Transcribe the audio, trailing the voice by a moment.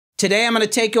Today I'm going to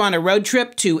take you on a road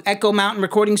trip to Echo Mountain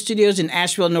Recording Studios in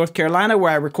Asheville, North Carolina,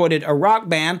 where I recorded a rock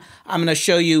band. I'm going to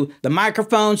show you the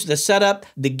microphones, the setup,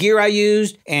 the gear I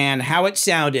used, and how it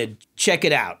sounded. Check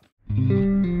it out.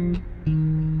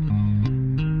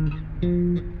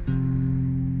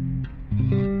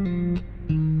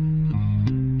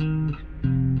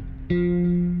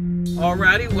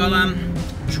 Alrighty, well, I'm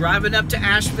driving up to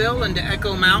Asheville and to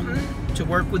Echo Mountain to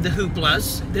work with the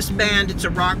Hooplas. This band, it's a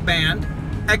rock band.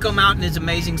 Echo Mountain is an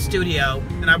amazing studio,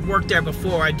 and I've worked there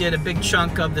before. I did a big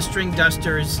chunk of the String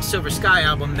Dusters' Silver Sky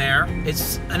album there.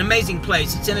 It's an amazing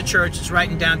place. It's in a church. It's right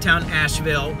in downtown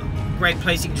Asheville. Great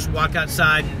place. You can just walk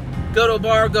outside, go to a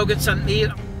bar, go get something to eat.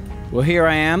 Well, here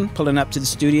I am, pulling up to the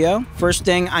studio. First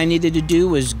thing I needed to do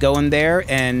was go in there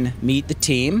and meet the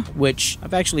team, which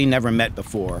I've actually never met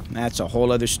before. That's a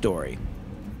whole other story.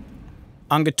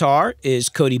 On guitar is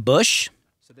Cody Bush.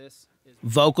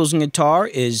 Vocals and guitar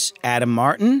is Adam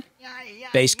Martin.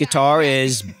 Bass guitar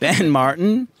is Ben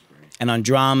Martin. And on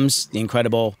drums, the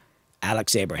incredible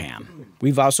Alex Abraham.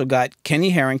 We've also got Kenny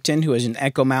Harrington, who is an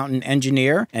Echo Mountain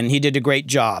engineer, and he did a great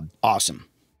job. Awesome.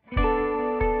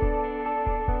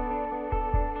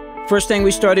 First thing we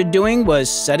started doing was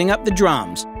setting up the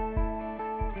drums.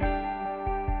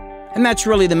 And that's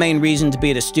really the main reason to be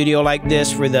at a studio like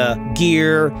this, for the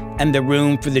gear and the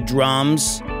room for the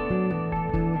drums.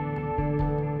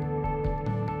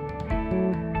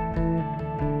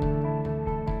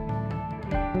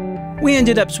 We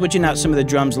ended up switching out some of the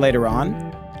drums later on.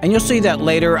 And you'll see that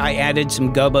later I added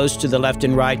some gobos to the left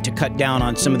and right to cut down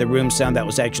on some of the room sound that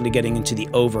was actually getting into the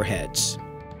overheads.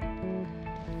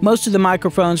 Most of the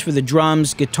microphones for the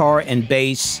drums, guitar, and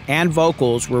bass, and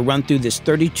vocals were run through this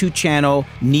 32-channel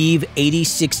Neve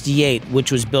 8068,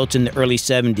 which was built in the early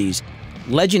 70s.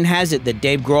 Legend has it that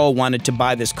Dave Grohl wanted to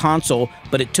buy this console,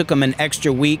 but it took him an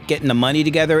extra week getting the money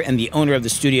together, and the owner of the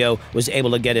studio was able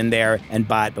to get in there and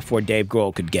buy it before Dave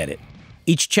Grohl could get it.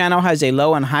 Each channel has a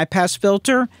low and high pass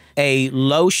filter, a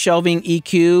low shelving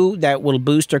EQ that will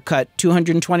boost or cut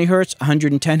 220 Hz,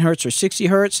 110 Hz, or 60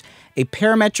 Hz, a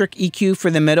parametric EQ for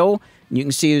the middle. You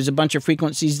can see there's a bunch of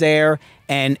frequencies there,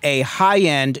 and a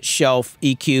high-end shelf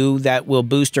EQ that will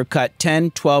boost or cut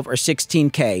 10, 12, or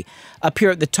 16K. Up here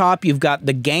at the top, you've got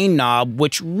the gain knob,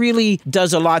 which really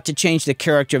does a lot to change the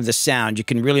character of the sound. You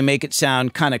can really make it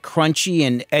sound kind of crunchy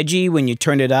and edgy when you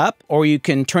turn it up, or you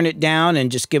can turn it down and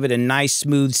just give it a nice,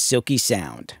 smooth, silky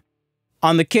sound.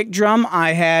 On the kick drum,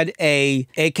 I had a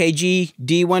AKG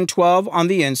D112 on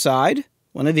the inside,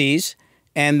 one of these.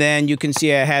 And then you can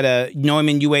see I had a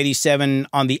Neumann U87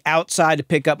 on the outside to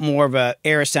pick up more of a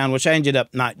air sound, which I ended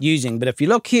up not using. But if you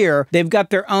look here, they've got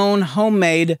their own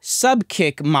homemade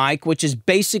sub-kick mic, which is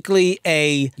basically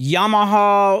a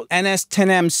Yamaha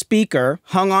NS10M speaker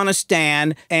hung on a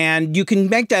stand. And you can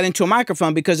make that into a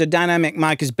microphone because a dynamic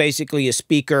mic is basically a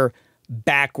speaker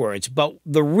backwards. But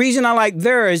the reason I like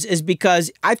theirs is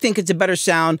because I think it's a better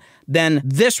sound than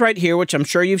this right here, which I'm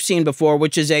sure you've seen before,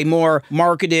 which is a more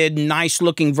marketed,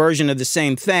 nice-looking version of the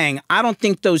same thing. I don't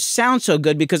think those sound so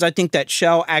good because I think that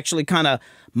shell actually kind of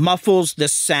muffles the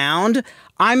sound.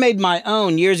 I made my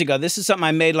own years ago. This is something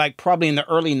I made like probably in the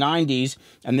early 90s,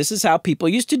 and this is how people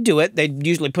used to do it. They'd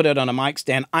usually put it on a mic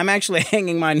stand. I'm actually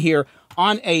hanging mine here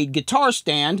on a guitar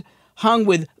stand hung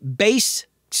with bass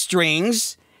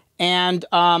strings, and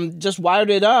just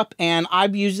wired it up, and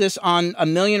I've used this on a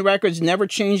million records, never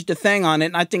changed a thing on it,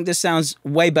 and I think this sounds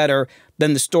way better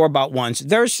than the store-bought ones.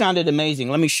 Theirs sounded amazing.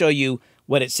 Let me show you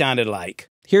what it sounded like.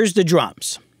 Here's the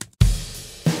drums.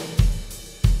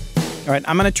 All right,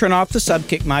 I'm going to turn off the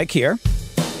sub-kick mic here.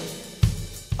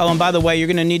 Oh, and by the way, you're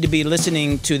going to need to be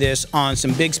listening to this on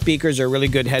some big speakers or really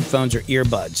good headphones or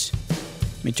earbuds.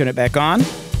 Let me turn it back on.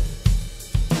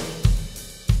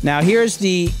 Now here's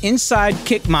the inside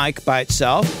kick mic by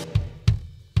itself.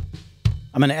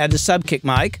 I'm going to add the sub-kick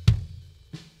mic.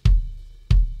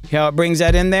 See how it brings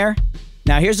that in there?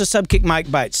 Now here's the sub-kick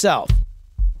mic by itself.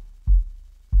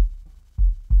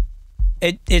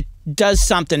 It does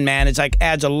something, man. It's like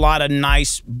adds a lot of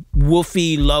nice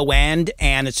woofy low end,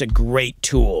 and it's a great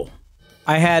tool.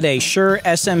 I had a Shure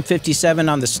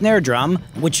SM57 on the snare drum,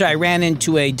 which I ran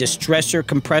into a distressor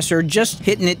compressor, just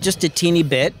hitting it just a teeny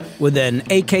bit, with an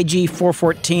AKG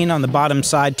 414 on the bottom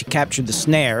side to capture the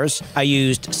snares. I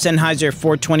used Sennheiser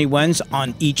 421s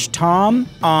on each tom.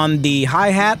 On the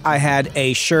hi-hat, I had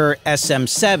a Shure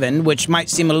SM7, which might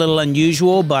seem a little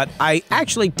unusual, but I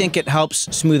actually think it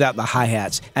helps smooth out the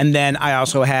hi-hats. And then I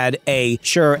also had a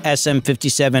Shure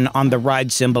SM57 on the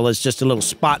ride cymbal as just a little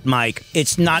spot mic.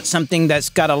 It's not something that's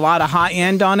got a lot of high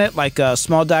end on it, like a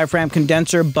small diaphragm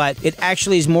condenser, but it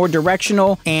actually is more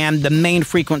directional, and the main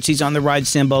frequencies on the ride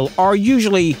cymbal are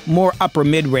usually more upper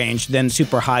mid-range than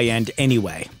super high end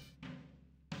anyway.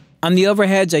 On the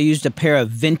overheads, I used a pair of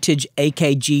vintage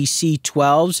AKG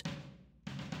C12s,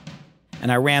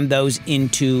 and I ran those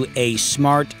into a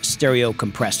smart stereo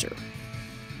compressor.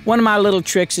 One of my little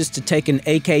tricks is to take an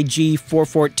AKG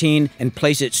 414 and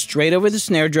place it straight over the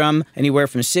snare drum, anywhere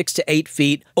from 6 to 8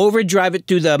 feet, overdrive it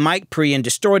through the mic pre and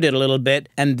distort it a little bit,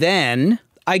 and then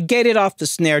I gate it off the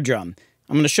snare drum.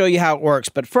 I'm going to show you how it works,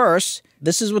 but first,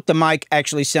 this is what the mic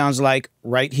actually sounds like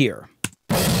right here.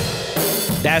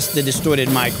 That's the distorted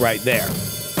mic right there.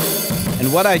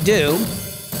 And what I do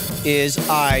is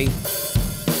on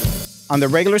the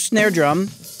regular snare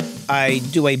drum, I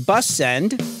do a bus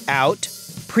send out,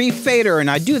 pre-fader,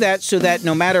 and I do that so that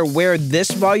no matter where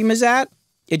this volume is at,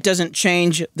 it doesn't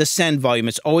change the send volume.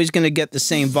 It's always going to get the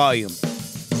same volume.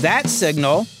 That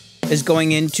signal is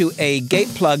going into a gate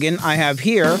plugin I have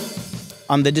here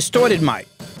on the distorted mic.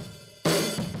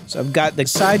 So I've got the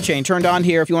sidechain turned on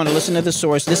here. If you want to listen to the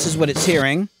source, this is what it's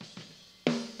hearing.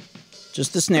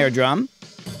 Just the snare drum.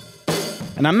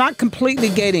 And I'm not completely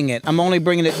gating it. I'm only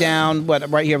bringing it down,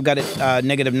 right here I've got it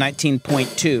negative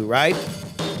 19.2, right?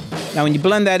 Now when you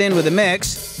blend that in with a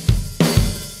mix,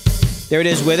 there it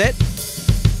is with it.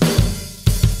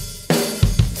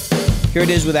 Here it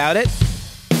is without it.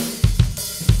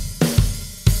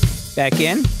 Back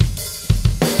in.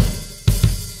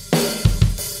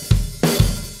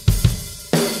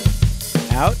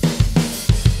 Out.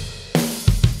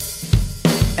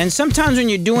 And sometimes when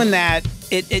you're doing that,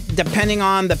 it depending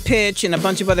on the pitch and a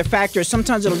bunch of other factors,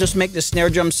 sometimes it'll just make the snare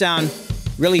drum sound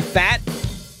really fat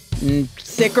and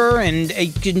thicker, and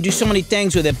you can do so many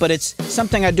things with it, but it's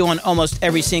something I do on almost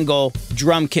every single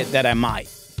drum kit that I mic.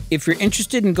 If you're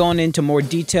interested in going into more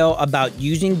detail about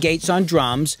using gates on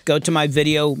drums, go to my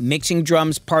video, Mixing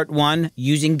Drums Part 1,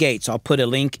 Using Gates. I'll put a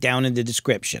link down in the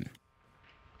description.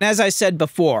 As I said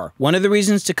before, one of the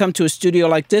reasons to come to a studio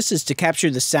like this is to capture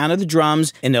the sound of the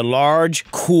drums in a large,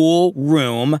 cool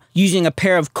room using a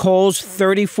pair of Cole's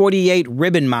 3048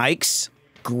 ribbon mics,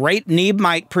 great Neve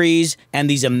mic pre's, and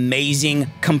these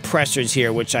amazing compressors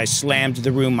here, which I slammed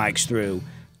the room mics through.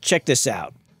 Check this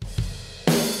out.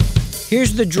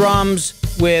 Here's the drums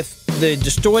with the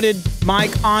distorted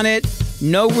mic on it,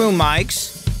 no room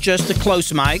mics, just the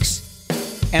close mics,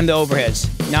 and the overheads.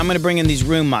 Now I'm going to bring in these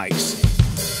room mics.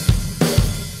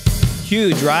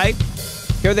 Huge, right?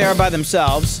 Here they are by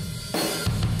themselves.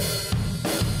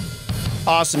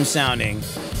 Awesome sounding.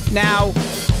 Now,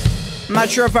 I'm not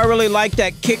sure if I really like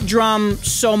that kick drum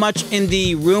so much in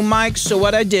the room mics, so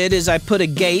what I did is I put a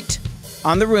gate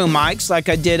on the room mics like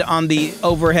I did on the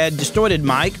overhead distorted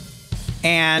mic,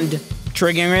 and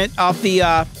triggering it off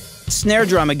the snare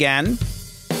drum again.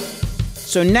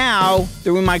 So now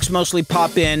the room mics mostly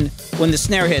pop in when the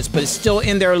snare hits, but it's still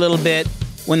in there a little bit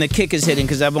when the kick is hitting,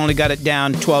 because I've only got it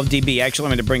down 12 dB. Actually, I'm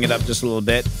going to bring it up just a little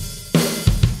bit.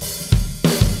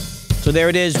 So there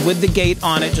it is with the gate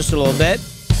on it just a little bit.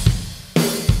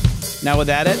 Now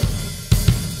without it.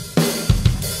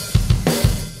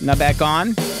 Now back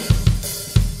on.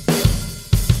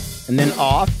 And then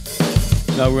off.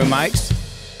 No room mics.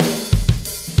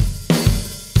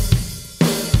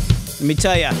 Let me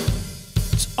tell you,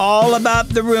 it's all about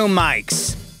the room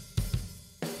mics.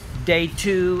 Day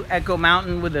 2 Echo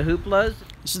Mountain with the Hooplas.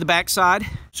 This is the back side.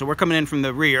 So we're coming in from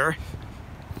the rear.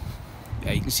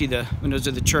 Yeah, you can see the windows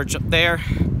of the church up there.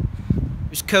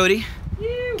 There's Cody,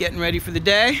 getting ready for the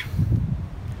day.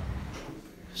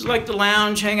 This is like the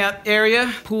lounge hangout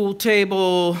area. Pool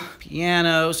table,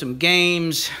 piano, some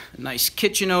games, a nice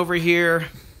kitchen over here.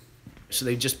 So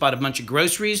they just bought a bunch of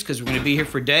groceries because we're gonna be here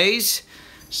for days.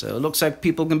 So it looks like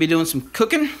people are gonna be doing some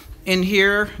cooking. In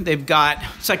here, they've got,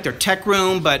 it's like their tech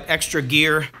room, but extra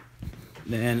gear.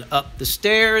 Then up the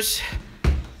stairs.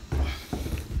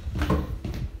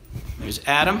 There's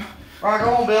Adam. Rock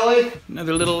on, Billy.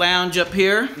 Another little lounge up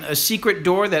here. A secret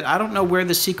door that I don't know where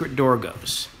the secret door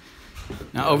goes.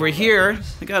 Now over here,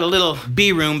 they got a little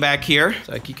B room back here. It's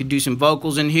like you could do some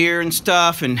vocals in here and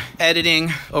stuff, and editing,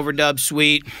 overdub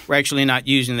suite. We're actually not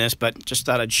using this, but just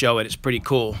thought I'd show it. It's pretty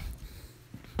cool.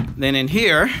 Then in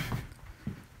here,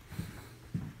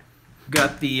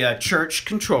 got the church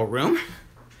control room.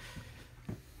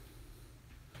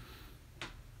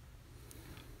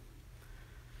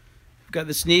 Got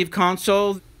this Neve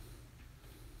console.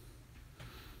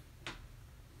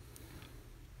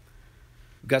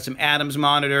 We've got some Adams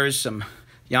monitors, some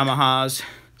Yamahas,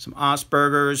 some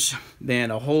Aspergers,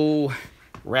 then a whole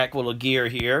rack full of gear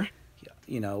here.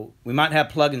 You know, we might have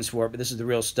plugins for it, but this is the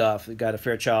real stuff. We've got a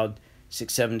Fairchild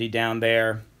 670 down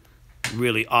there.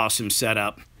 Really awesome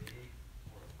setup.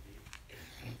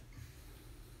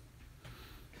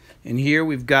 And here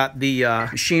we've got the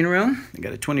machine room. We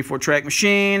got a 24-track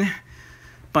machine,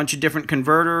 bunch of different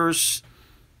converters.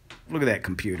 Look at that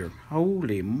computer.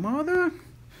 Holy mother.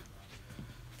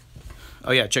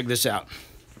 Oh yeah, check this out.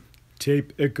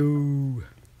 Tape echo.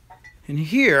 And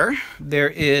here, there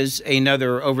is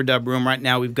another overdub room. Right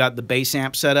now we've got the bass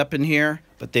amp set up in here,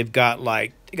 but they've got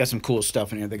some cool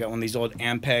stuff in here. They got one of these old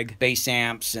Ampeg bass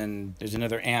amps, and there's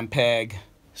another Ampeg.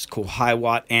 This cool high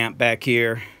watt amp back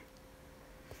here.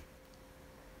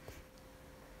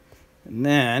 And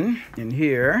then, in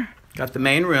here, got the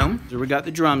main room. So we got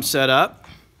the drums set up.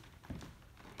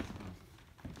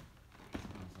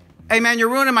 Hey man, you're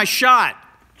ruining my shot.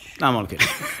 No, I'm only kidding.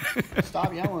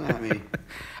 Stop yelling at me.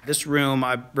 This room,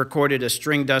 I recorded a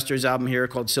String Dusters album here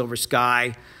called Silver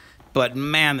Sky. But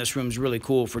man, this room's really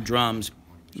cool for drums.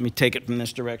 Let me take it from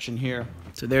this direction here.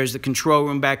 So there's the control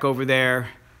room back over there.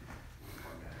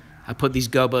 I put these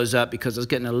gobos up because I was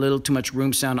getting a little too much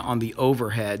room sound on the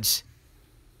overheads.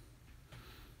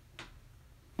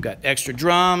 Got extra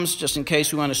drums, just in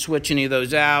case we want to switch any of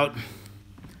those out.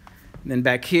 And then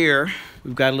back here,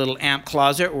 we've got a little amp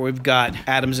closet where we've got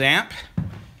Adam's amp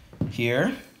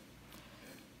here.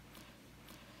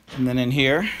 And then in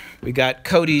here, we got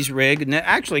Cody's rig. And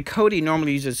actually, Cody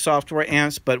normally uses software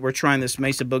amps, but we're trying this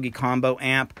Mesa Boogie combo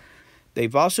amp.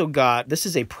 They've also got, this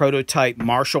is a prototype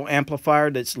Marshall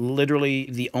amplifier that's literally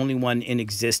the only one in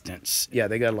existence. Yeah,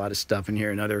 they got a lot of stuff in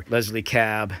here. Another Leslie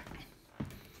cab.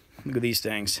 Look at these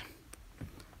things.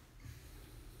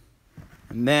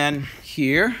 And then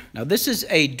here, now this is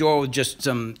a door with just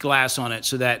some glass on it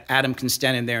so that Adam can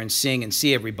stand in there and sing and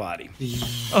see everybody.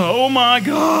 Oh my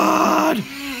God!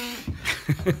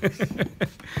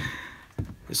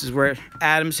 This is where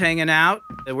Adam's hanging out.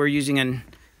 We're using an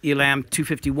Elam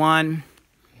 251.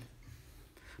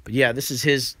 But yeah, this is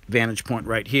his vantage point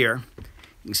right here.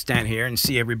 You can stand here and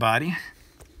see everybody.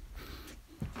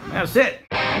 That's it.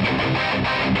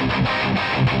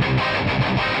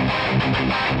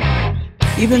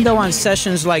 Even though on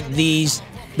sessions like these,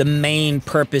 the main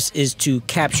purpose is to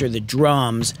capture the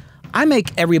drums, I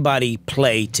make everybody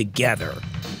play together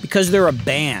because they're a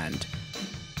band.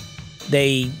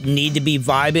 They need to be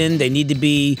vibing, they need to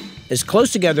be as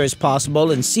close together as possible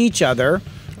and see each other.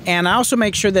 And I also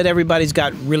make sure that everybody's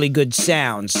got really good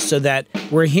sounds so that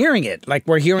we're hearing it, like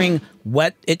we're hearing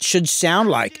what it should sound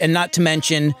like. And not to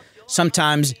mention,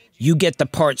 sometimes you get the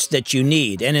parts that you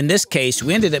need. And in this case,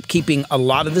 we ended up keeping a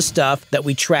lot of the stuff that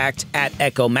we tracked at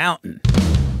Echo Mountain.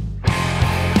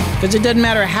 Because it doesn't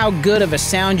matter how good of a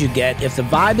sound you get, if the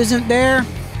vibe isn't there,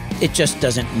 it just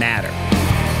doesn't matter.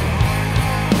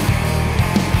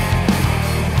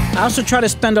 I also try to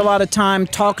spend a lot of time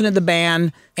talking to the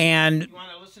band and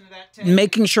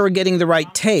making sure we're getting the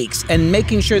right takes and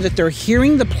making sure that they're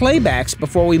hearing the playbacks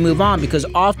before we move on, because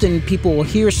often people will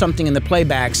hear something in the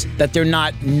playbacks that they're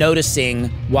not noticing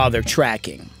while they're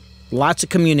tracking. Lots of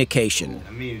communication.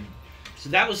 I mean, so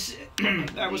that was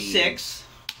that was 6.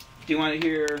 Do you want to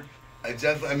hear?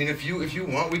 I mean, if you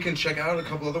want, we can check out a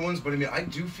couple other ones. But I mean, I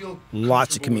do feel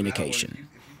lots of communication.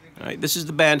 All right, this is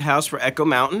the band house for Echo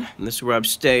Mountain, and this is where I've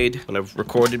stayed when I've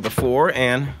recorded before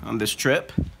and on this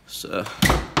trip. It's a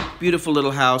beautiful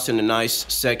little house in a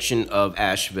nice section of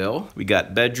Asheville. We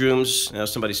got bedrooms. Now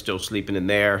somebody's still sleeping in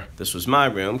there. This was my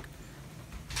room.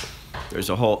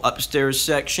 There's a whole upstairs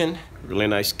section, really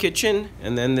nice kitchen,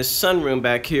 and then this sunroom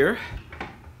back here.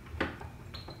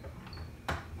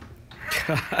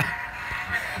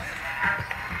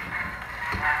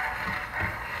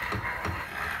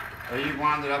 Oh, you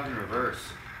wound it up in reverse.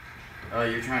 Oh,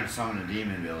 you're trying to summon a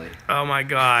demon, Billy. Oh my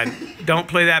God. Don't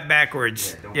play that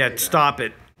backwards. Yeah, stop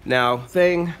it. Now,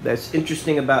 thing that's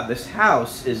interesting about this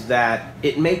house is that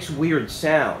it makes weird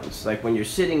sounds. Like when you're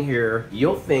sitting here,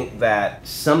 you'll think that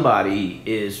somebody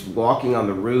is walking on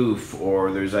the roof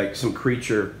or there's like some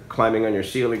creature climbing on your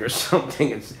ceiling or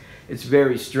something. It's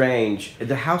very strange.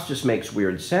 The house just makes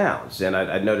weird sounds, and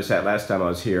I noticed that last time I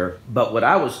was here. But what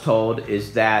I was told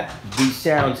is that these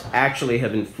sounds actually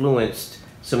have influenced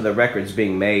some of the records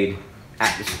being made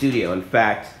at the studio. In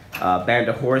fact, Band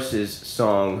of Horses'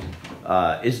 song,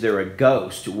 Is There a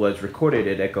Ghost, was recorded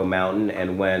at Echo Mountain,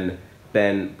 and when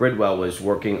Ben Bridwell was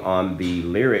working on the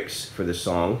lyrics for the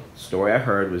song, the story I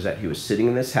heard was that he was sitting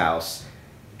in this house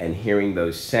and hearing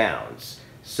those sounds.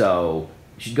 So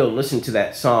you should go listen to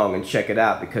that song and check it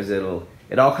out because it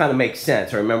all kind of makes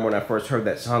sense. I remember when I first heard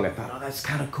that song, I thought, oh, that's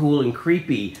kind of cool and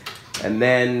creepy. And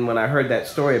then when I heard that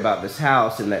story about this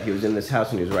house and that he was in this house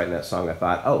and he was writing that song, I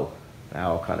thought, oh, that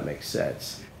all kind of makes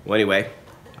sense. Well, anyway,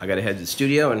 I gotta head to the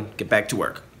studio and get back to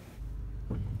work.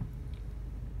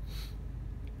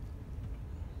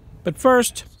 But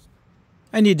first,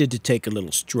 I needed to take a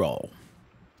little stroll.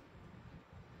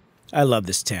 I love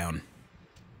this town.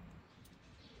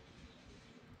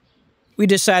 We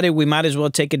decided we might as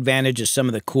well take advantage of some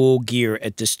of the cool gear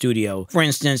at the studio. For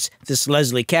instance, this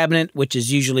Leslie cabinet, which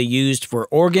is usually used for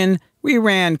organ, we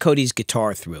ran Cody's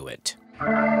guitar through it.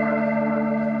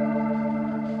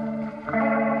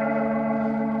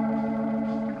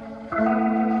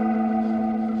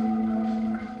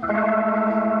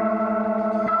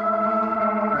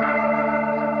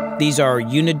 These are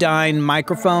Unidyne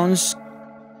microphones.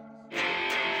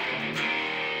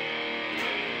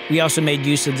 We also made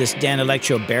use of this Dan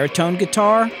Electro baritone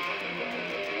guitar.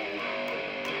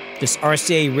 This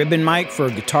RCA ribbon mic for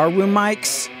guitar room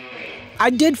mics. I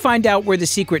did find out where the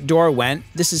secret door went.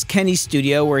 This is Kenny's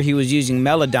studio where he was using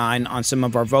Melodyne on some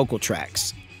of our vocal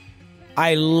tracks.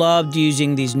 I loved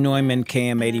using these Neumann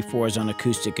KM84s on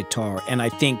acoustic guitar, and I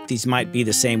think these might be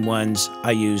the same ones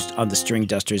I used on the String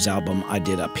Dusters album I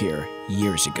did up here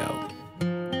years ago.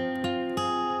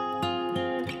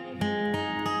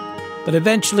 But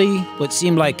eventually, what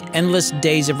seemed like endless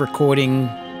days of recording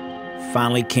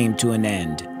finally came to an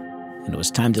end, and it was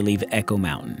time to leave Echo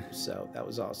Mountain. So that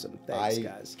was awesome. Thanks,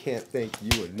 guys. I can't thank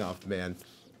you enough, man.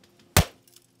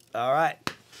 All right.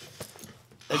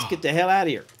 Let's get the hell out of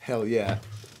here. Hell yeah.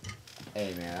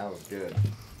 Hey, man, that was good.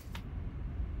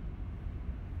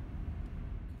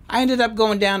 I ended up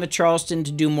going down to Charleston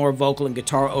to do more vocal and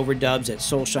guitar overdubs at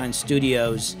Soulshine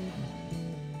Studios.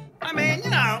 I mean, you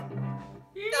know,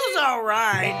 it was all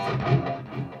right.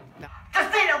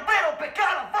 Just need a little bit,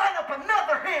 gotta line up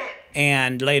another hit.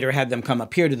 And later had them come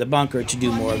up here to the bunker to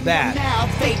do more of that. Now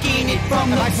faking it from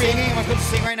the singing. Am I good to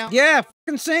sing right now? Yeah,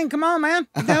 fucking sing. Come on, man.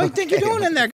 What the hell you think you're doing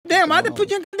in there? Damn, I had to put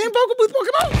you in the damn vocal booth. Well,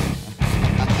 come on.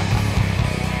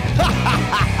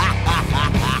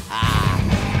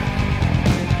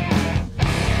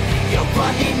 You're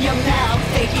running your mouth,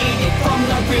 faking it from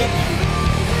the rip.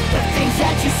 The things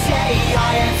that you say,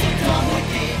 I am to come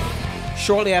with it.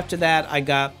 Shortly after that, I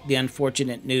got the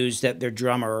unfortunate news that their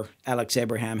drummer, Alex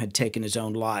Abraham, had taken his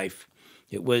own life.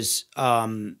 It was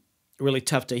really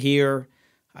tough to hear.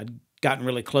 I'd gotten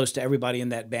really close to everybody in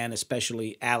that band,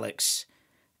 especially Alex.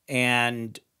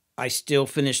 And I still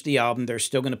finished the album. They're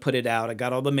still going to put it out. I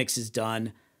got all the mixes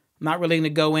done. I'm not really going to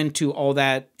go into all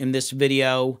that in this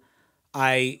video.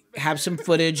 I have some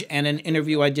footage and an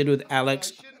interview I did with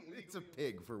Alex. It's a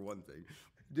pig, for one thing.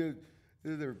 Dude,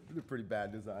 they're pretty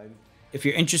bad designs. If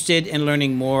you're interested in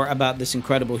learning more about this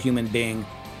incredible human being,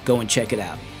 go and check it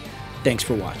out. Thanks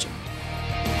for watching.